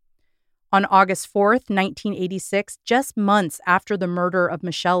 On August 4th, 1986, just months after the murder of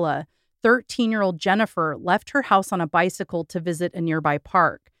Michelle, 13-year-old Jennifer left her house on a bicycle to visit a nearby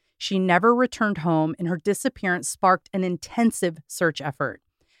park. She never returned home, and her disappearance sparked an intensive search effort.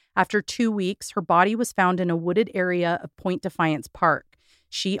 After 2 weeks, her body was found in a wooded area of Point Defiance Park.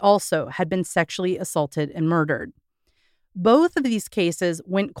 She also had been sexually assaulted and murdered. Both of these cases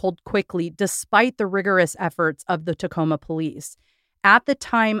went cold quickly despite the rigorous efforts of the Tacoma police. At the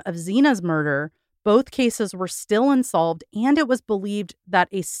time of Zeena's murder, both cases were still unsolved, and it was believed that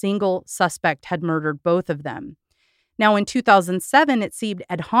a single suspect had murdered both of them. Now, in 2007, it seemed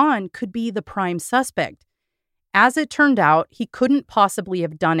Adhan could be the prime suspect. As it turned out, he couldn't possibly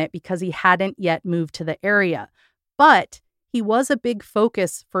have done it because he hadn't yet moved to the area. But he was a big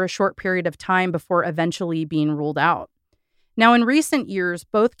focus for a short period of time before eventually being ruled out. Now, in recent years,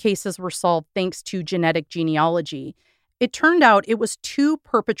 both cases were solved thanks to genetic genealogy. It turned out it was two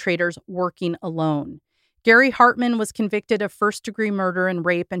perpetrators working alone. Gary Hartman was convicted of first-degree murder and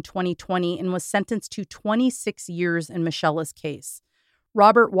rape in 2020 and was sentenced to 26 years in Michelle's case.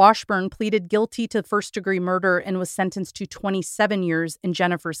 Robert Washburn pleaded guilty to first-degree murder and was sentenced to 27 years in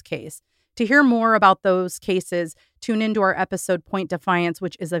Jennifer's case. To hear more about those cases, tune into our episode Point Defiance,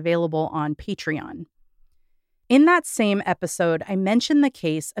 which is available on Patreon. In that same episode, I mentioned the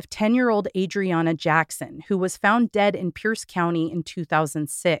case of 10-year-old Adriana Jackson, who was found dead in Pierce County in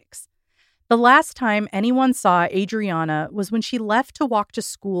 2006. The last time anyone saw Adriana was when she left to walk to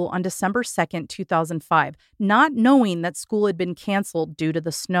school on December 2nd, 2005, not knowing that school had been canceled due to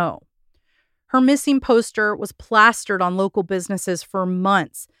the snow. Her missing poster was plastered on local businesses for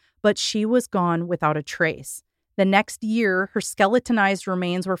months, but she was gone without a trace. The next year, her skeletonized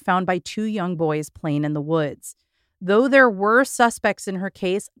remains were found by 2 young boys playing in the woods. Though there were suspects in her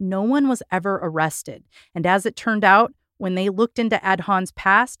case, no one was ever arrested. And as it turned out, when they looked into Adhan's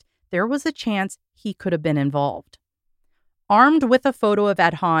past, there was a chance he could have been involved. Armed with a photo of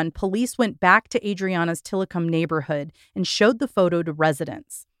Adhan, police went back to Adriana's Tillicum neighborhood and showed the photo to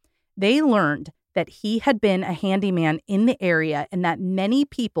residents. They learned that he had been a handyman in the area and that many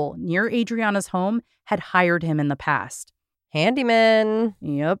people near Adriana's home had hired him in the past. Handyman.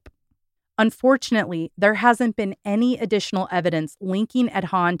 Yep. Unfortunately, there hasn't been any additional evidence linking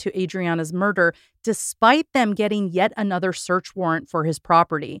Adhan to Adriana's murder, despite them getting yet another search warrant for his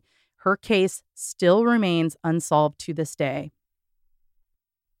property. Her case still remains unsolved to this day.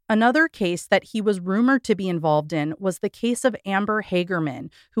 Another case that he was rumored to be involved in was the case of Amber Hagerman,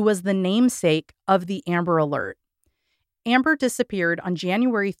 who was the namesake of the Amber Alert. Amber disappeared on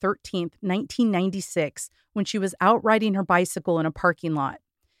January 13th, 1996, when she was out riding her bicycle in a parking lot.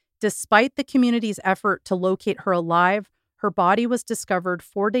 Despite the community's effort to locate her alive, her body was discovered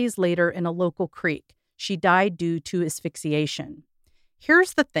 4 days later in a local creek. She died due to asphyxiation.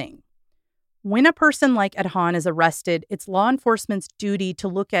 Here's the thing. When a person like Adhan is arrested, it's law enforcement's duty to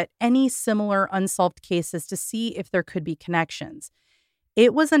look at any similar unsolved cases to see if there could be connections.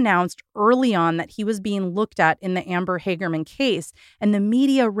 It was announced early on that he was being looked at in the Amber Hagerman case, and the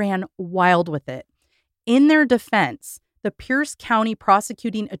media ran wild with it. In their defense, the Pierce County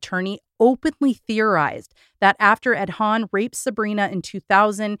prosecuting attorney openly theorized that after Adhan raped Sabrina in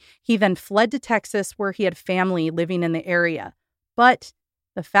 2000, he then fled to Texas where he had family living in the area. But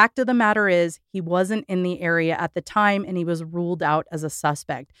the fact of the matter is he wasn't in the area at the time and he was ruled out as a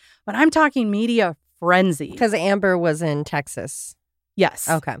suspect. But I'm talking media frenzy. Because Amber was in Texas. Yes.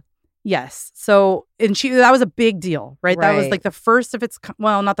 Okay. Yes. So, and that was a big deal, right? That was like the first of its,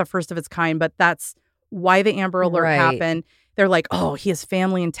 well, not the first of its kind, but that's why the Amber Alert happened. They're like, oh, he has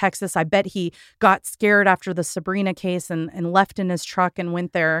family in Texas. I bet he got scared after the Sabrina case and left in his truck and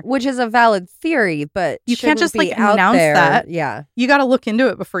went there. Which is a valid theory, but you can't just like announce that. Yeah. You got to look into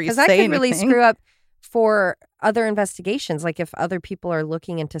it before you say anything. Because that could really screw up for other investigations. Like if other people are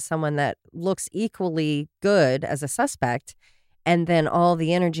looking into someone that looks equally good as a suspect, and then all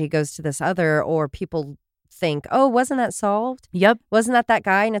the energy goes to this other, or people think, oh, wasn't that solved? Yep. Wasn't that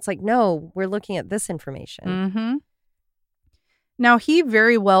guy? And it's like, no, we're looking at this information. Mm-hmm. Now, he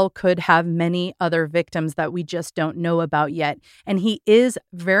very well could have many other victims that we just don't know about yet, and he is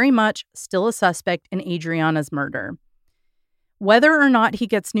very much still a suspect in Adriana's murder. Whether or not he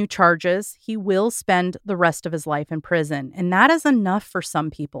gets new charges, he will spend the rest of his life in prison, and that is enough for some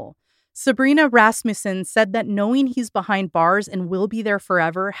people. Sabrina Rasmussen said that knowing he's behind bars and will be there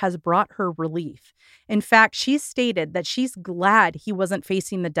forever has brought her relief. In fact, she stated that she's glad he wasn't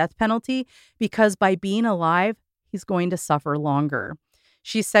facing the death penalty because by being alive, he's going to suffer longer.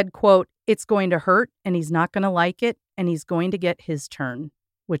 She said, quote, "It's going to hurt and he's not going to like it and he's going to get his turn,"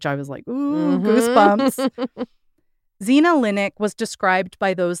 which I was like, ooh, goosebumps. Zena Linnick was described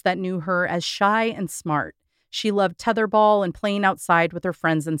by those that knew her as shy and smart. She loved tetherball and playing outside with her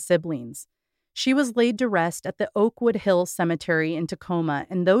friends and siblings. She was laid to rest at the Oakwood Hill Cemetery in Tacoma,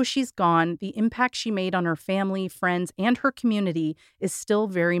 and though she's gone, the impact she made on her family, friends, and her community is still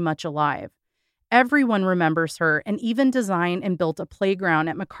very much alive. Everyone remembers her and even designed and built a playground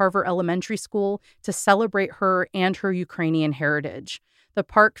at McCarver Elementary School to celebrate her and her Ukrainian heritage. The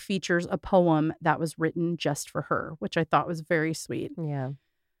park features a poem that was written just for her, which I thought was very sweet. Yeah.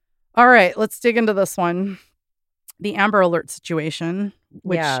 All right, let's dig into this one. The Amber Alert situation.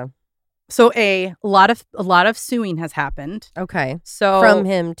 So a lot of suing has happened. Okay. So from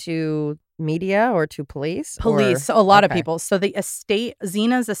him to media or to police? So a lot of people. So the estate,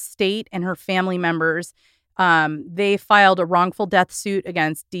 Zena's estate and her family members, they filed a wrongful death suit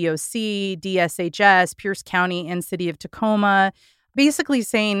against DOC, DSHS, Pierce County, and City of Tacoma, basically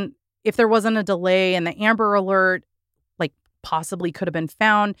saying if there wasn't a delay and the Amber Alert, like possibly could have been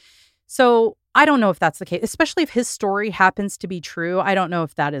found. So I don't know if that's the case, especially if his story happens to be true. I don't know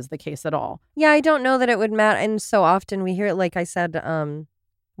if that is the case at all. Yeah, I don't know that it would matter. And so often we hear it, like I said,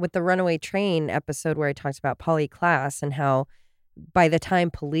 with the Runaway Train episode where I talked about Polly Klaas and how by the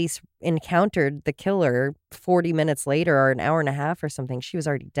time police encountered the killer 40 minutes later or an hour and a half or something, she was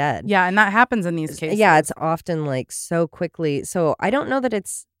already dead. Yeah, and that happens in these cases. Yeah, it's often like so quickly. So I don't know that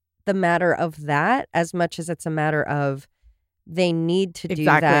it's the matter of that as much as it's a matter of they need to do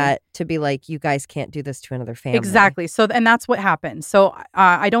that to be like, you guys can't do this to another family. Exactly. So, and that's what happened. So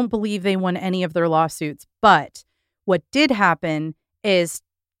I don't believe they won any of their lawsuits. But what did happen is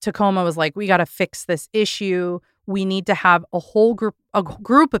Tacoma was like, we got to fix this issue. We need to have a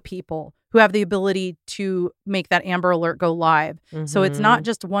group of people who have the ability to make that Amber Alert go live. So it's not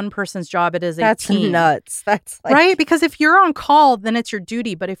just one person's job, it is a team. That's nuts. That's like... Right? Because if you're on call, then it's your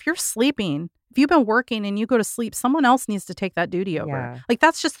duty. But if you're sleeping, if you've been working and you go to sleep, someone else needs to take that duty over. Yeah. Like,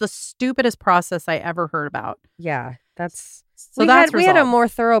 that's just the stupidest process I ever heard about. Yeah, that's... So we had a more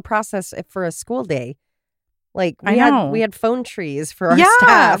thorough process for a school day. Like, we had phone trees for our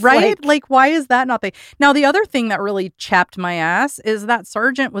staff. Right? Like, why is that not the... Now, the other thing that really chapped my ass is that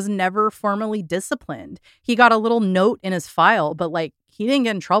sergeant was never formally disciplined. He got a little note in his file, but, like, he didn't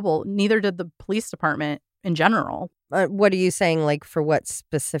get in trouble. Neither did the police department in general. What are you saying? Like, for what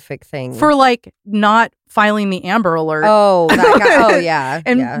specific thing? For, like, not filing the Amber Alert. Oh, that guy. Oh, yeah.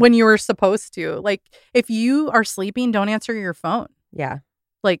 And when you were supposed to. Like, if you are sleeping, don't answer your phone. Yeah.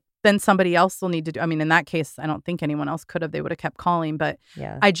 Like, then somebody else will need to do. I mean, in that case, I don't think anyone else could have. They would have kept calling. But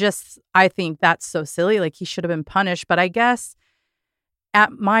yeah. I think that's so silly. Like, he should have been punished. But I guess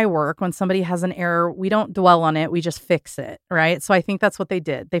at my work, when somebody has an error, we don't dwell on it. We just fix it. Right. So I think that's what they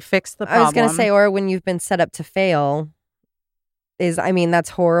did. They fixed the problem. I was going to say, or when you've been set up to fail, that's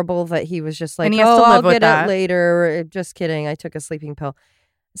horrible that he was just like, and he has to live I'll with get that. It later. Just kidding. I took a sleeping pill.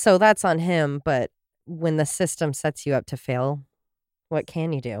 So that's on him. But when the system sets you up to fail, what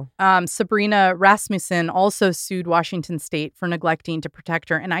can you do? Sabrina Rasmussen also sued Washington State for neglecting to protect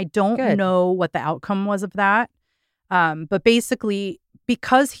her. And I don't know what the outcome was of that. But basically,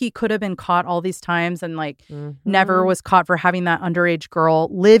 because he could have been caught all these times and like never was caught for having that underage girl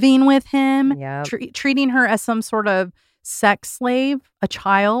living with him, treating her as some sort of sex slave, a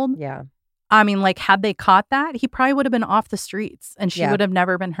child. Yeah. I mean, like, had they caught that, he probably would have been off the streets and she would have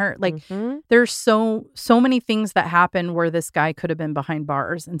never been hurt. Like, there's so many things that happen where this guy could have been behind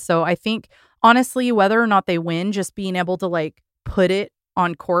bars. And so I think, honestly, whether or not they win, just being able to, like, put it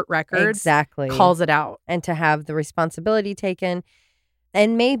on court records calls it out. And to have the responsibility taken.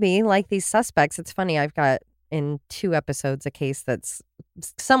 And maybe, like these suspects, it's funny, I've got in 2 episodes a case that's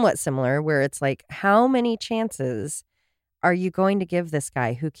somewhat similar where it's like, how many chances are you going to give this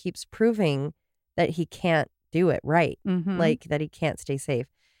guy who keeps proving that he can't do it right, like that he can't stay safe?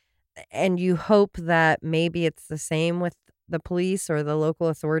 And you hope that maybe it's the same with the police or the local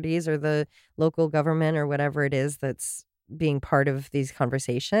authorities or the local government or whatever it is that's being part of these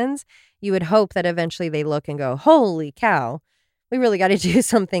conversations. You would hope that eventually they look and go, holy cow, we really got to do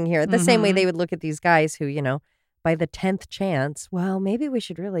something here. The same way they would look at these guys who, by the 10th chance, well, maybe we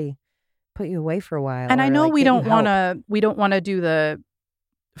should really put you away for a while. And I know we don't want to do the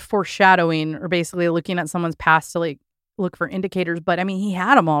foreshadowing or basically looking at someone's past to like look for indicators, but I mean, he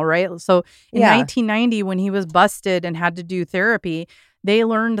had them all, right? So in 1990, when he was busted and had to do therapy, they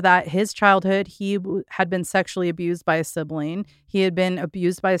learned that his childhood, he had been sexually abused by a sibling. He had been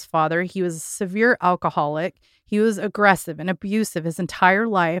abused by his father. He was a severe alcoholic. He was aggressive and abusive his entire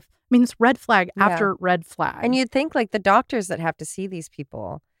life. I mean, it's red flag after red flag. And you'd think like the doctors that have to see these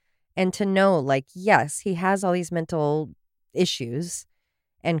people and to know like, yes, he has all these mental issues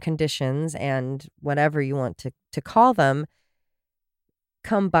and conditions and whatever you want to call them,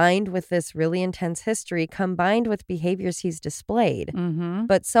 combined with this really intense history, combined with behaviors he's displayed.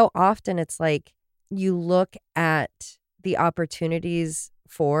 But so often it's like you look at the opportunities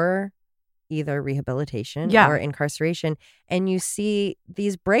for either rehabilitation or incarceration, and you see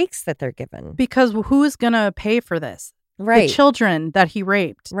these breaks that they're given. Because who's going to pay for this? Right. The children that he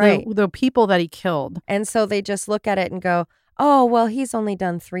raped. Right. The people that he killed. And so they just look at it and go, oh, well, he's only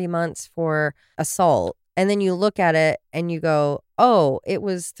done 3 months for assault. And then you look at it and you go, oh, it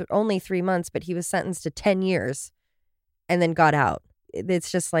was only 3 months, but he was sentenced to 10 years and then got out.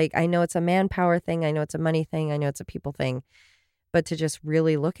 It's just like, I know it's a manpower thing. I know it's a money thing. I know it's a people thing. But to just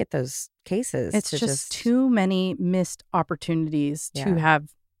really look at those cases. It's just too many missed opportunities to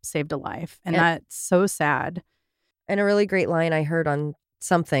have saved a life. And that's so sad. And a really great line I heard on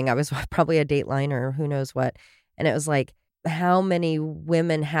something. I was probably a Dateline or who knows what. And it was like, how many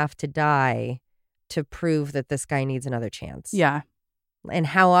women have to die to prove that this guy needs another chance? Yeah. And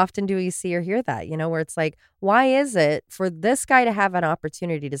how often do we see or hear that, where it's like, why is it for this guy to have an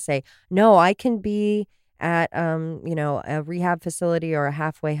opportunity to say, no, I can be at, a rehab facility or a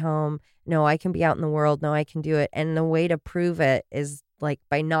halfway home. No, I can be out in the world. No, I can do it. And the way to prove it is like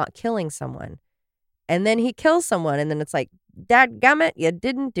by not killing someone. And then he kills someone. And then it's like, dadgummit, you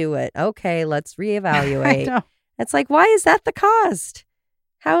didn't do it. Okay, let's reevaluate. It's like, why is that the cost?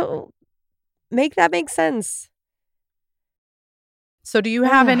 How make that make sense? So do you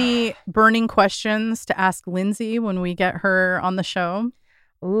have any burning questions to ask Lindsay when we get her on the show?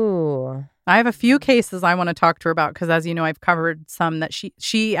 Ooh, I have a few cases I want to talk to her about because, as you know, I've covered some that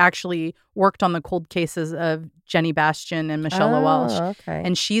she actually worked on the cold cases of Jenny Bastian and Michelle Welch. Okay.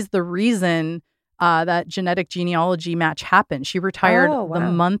 And she's the reason that genetic genealogy match happened. She retired the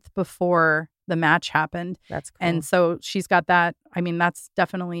month before the match happened. That's cool. And so she's got that. I mean, that's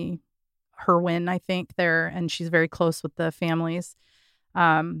definitely her win, I think, there. And she's very close with the families.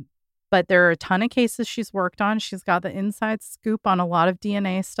 But there are a ton of cases she's worked on. She's got the inside scoop on a lot of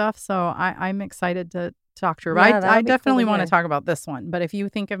DNA stuff. So I'm excited to talk to her. Yeah, I definitely want to talk about this one. But if you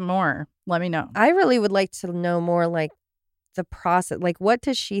think of more, let me know. I really would like to know more, like, the process. Like, what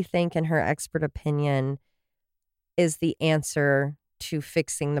does she think, in her expert opinion, is the answer to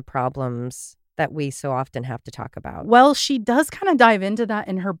fixing the problems that we so often have to talk about? Well, she does kind of dive into that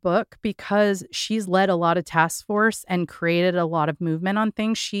in her book because she's led a lot of task force and created a lot of movement on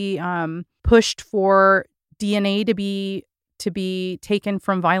things. She pushed for DNA to be taken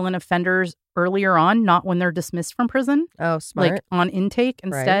from violent offenders earlier on, not when they're dismissed from prison. Oh, smart. Like on intake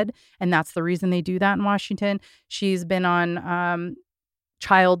instead. Right. And that's the reason they do that in Washington. She's been on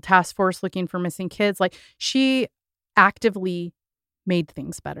child task force looking for missing kids. Like, she actively made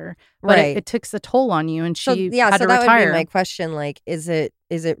things better, but Right. it takes a toll on you, and she had to that retire. would be my question. Like, is it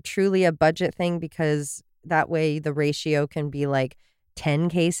truly a budget thing? Because that way the ratio can be like 10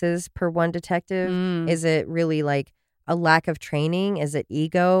 cases per one detective. Is it really like a lack of training? Is it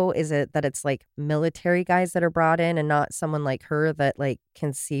ego? Is it that it's like military guys that are brought in and not someone like her that like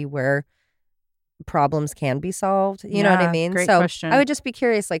can see where problems can be solved? You know what I mean? Great So question. I would just be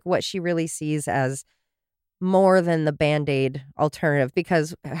curious, like, what she really sees as more than the Band-Aid alternative,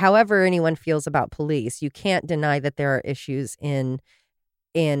 because however anyone feels about police, you can't deny that there are issues in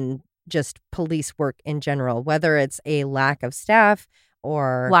just police work in general, whether it's a lack of staff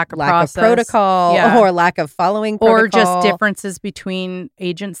or Lack of protocol or lack of following protocol. Or just differences between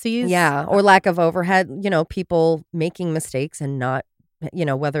agencies. Yeah, or lack of overhead, people making mistakes and not,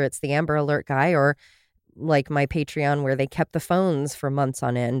 whether it's the Amber Alert guy or like my Patreon where they kept the phones for months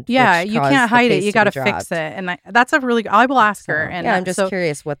on end. Yeah, you can't hide it. You got to fix it. And that's a really, I will ask her. And I'm just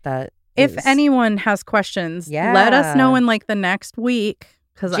curious what that is. If anyone has questions, let us know in like the next week.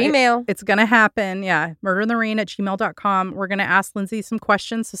 Because Gmail. It's going to happen. Yeah. murderinthereign@gmail.com. We're going to ask Lindsay some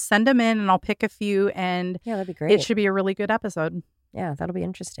questions. So send them in and I'll pick a few. And yeah, that'd be great. It should be a really good episode. Yeah, that'll be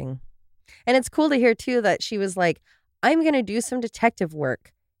interesting. And it's cool to hear too that she was like, I'm going to do some detective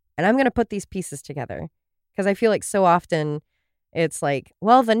work and I'm going to put these pieces together. Because I feel like so often it's like,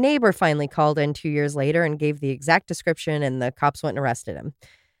 well, the neighbor finally called in 2 years later and gave the exact description and the cops went and arrested him.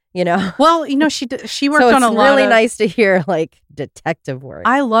 Well, she worked on a lot. So it's really nice to hear like detective work.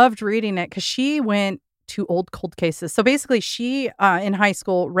 I loved reading it because she went to old cold cases. So basically she, in high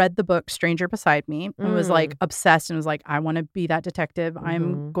school, read the book Stranger Beside Me and was like obsessed and was like, I want to be that detective.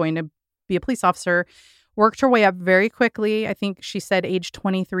 I'm going to be a police officer. Worked her way up very quickly. I think she said age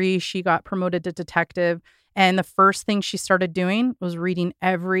 23, she got promoted to detective. And the first thing she started doing was reading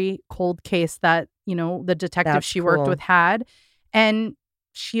every cold case that, the detective she worked with had. And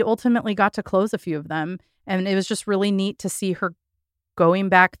she ultimately got to close a few of them. And it was just really neat to see her going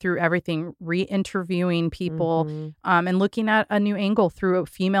back through everything, re-interviewing people, and looking at a new angle through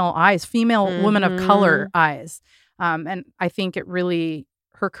female eyes, female women of color eyes. And I think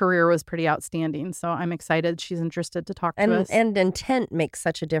her career was pretty outstanding. So I'm excited she's interested to talk to us. And intent makes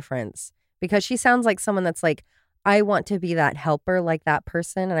such a difference because she sounds like someone that's like, I want to be that helper like that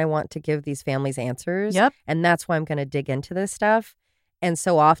person and I want to give these families answers. Yep. And that's why I'm going to dig into this stuff. And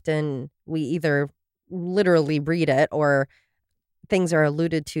so often we either literally read it or things are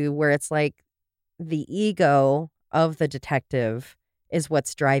alluded to where it's like the ego of the detective is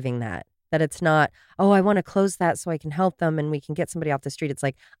what's driving that. That it's not, oh, I want to close that so I can help them and we can get somebody off the street. It's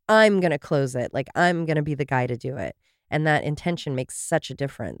like, I'm going to close it. Like, I'm going to be the guy to do it. And that intention makes such a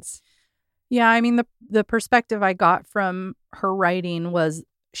difference. Yeah, I mean, the perspective I got from her writing was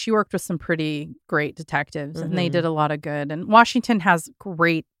she worked with some pretty great detectives and they did a lot of good. And Washington has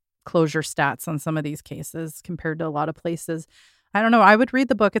great closure stats on some of these cases compared to a lot of places. I don't know. I would read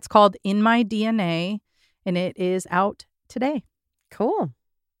the book. It's called In My DNA and it is out today. Cool.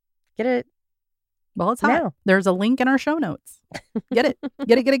 Get it. Well, it's hot. Now. There's a link in our show notes. Get it.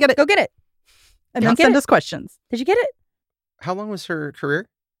 Get it. Go get it. And then send us questions. Did you get it? How long was her career?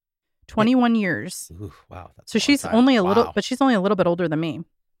 21 years. Ooh, wow. That's so she's only a little, but she's only a little bit older than me.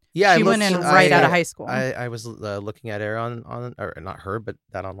 Yeah. She went in right out of high school. I was looking at her on, or not her, but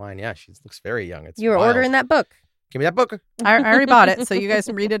that online. Yeah. She looks very young. You were ordering that book. Give me that book. I already bought it, so you guys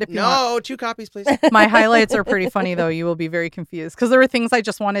can read it if you want. No, 2 copies, please. My highlights are pretty funny, though. You will be very confused because there were things I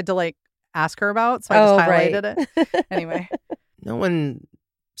just wanted to ask her about, so I just highlighted it. Anyway. No one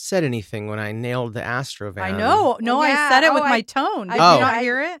said anything when I nailed the Astrovan. I know. No, Yeah. I said it with my tone. Did you not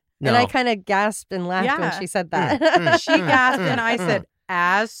hear it? No. And I kind of gasped and laughed when she said that. She gasped and I said,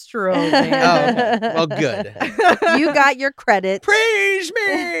 Astrovan. Oh, well, good. You got your credit. Praise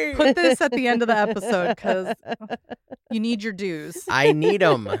me. Put this at the end of the episode because you need your dues. I need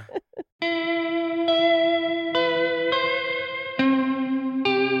them.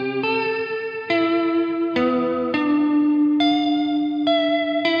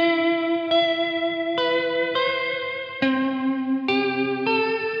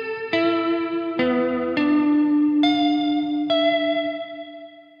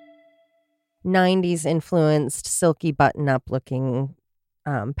 '90s influenced silky button-up looking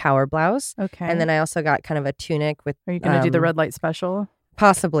power blouse. Okay. And then I also got kind of a tunic with... Are you going to do the red light special?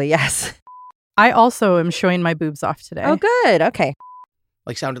 Possibly, yes. I also am showing my boobs off today. Oh, good. Okay.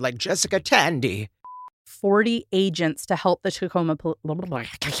 Like sounded like Jessica Tandy. 40 agents to help the Tacoma Help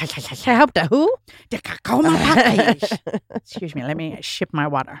the who? The Tacoma Police. Excuse me, let me ship my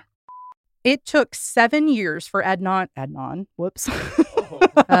water. It took 7 years for Adnan, whoops.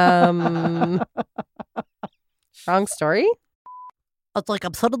 Wrong story? It's like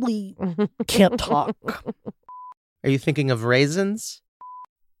I'm suddenly can't talk. Are you thinking of raisins?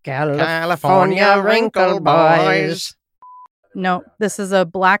 California Wrinkle Boys. No, this is a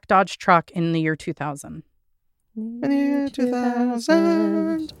black Dodge truck in the year 2000. In the year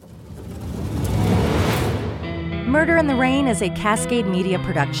 2000. Murder in the Rain is a Cascade Media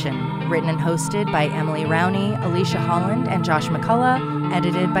production, written and hosted by Emily Rowney, Alicia Holland, and Josh McCullough,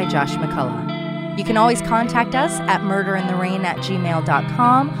 edited by Josh McCullough. You can always contact us at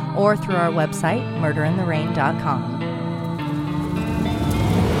murderintherain@gmail.com or through our website, murderintherain.com.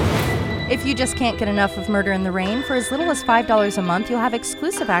 If you just can't get enough of Murder in the Rain, for as little as $5 a month, you'll have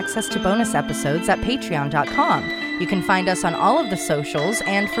exclusive access to bonus episodes at patreon.com. You can find us on all of the socials,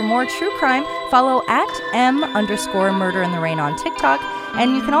 and for more true crime, follow @M_Murder in the Rain on TikTok,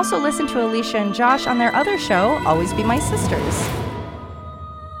 and you can also listen to Alicia and Josh on their other show, Always Be My Sisters.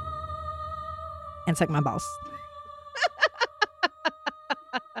 And suck my balls.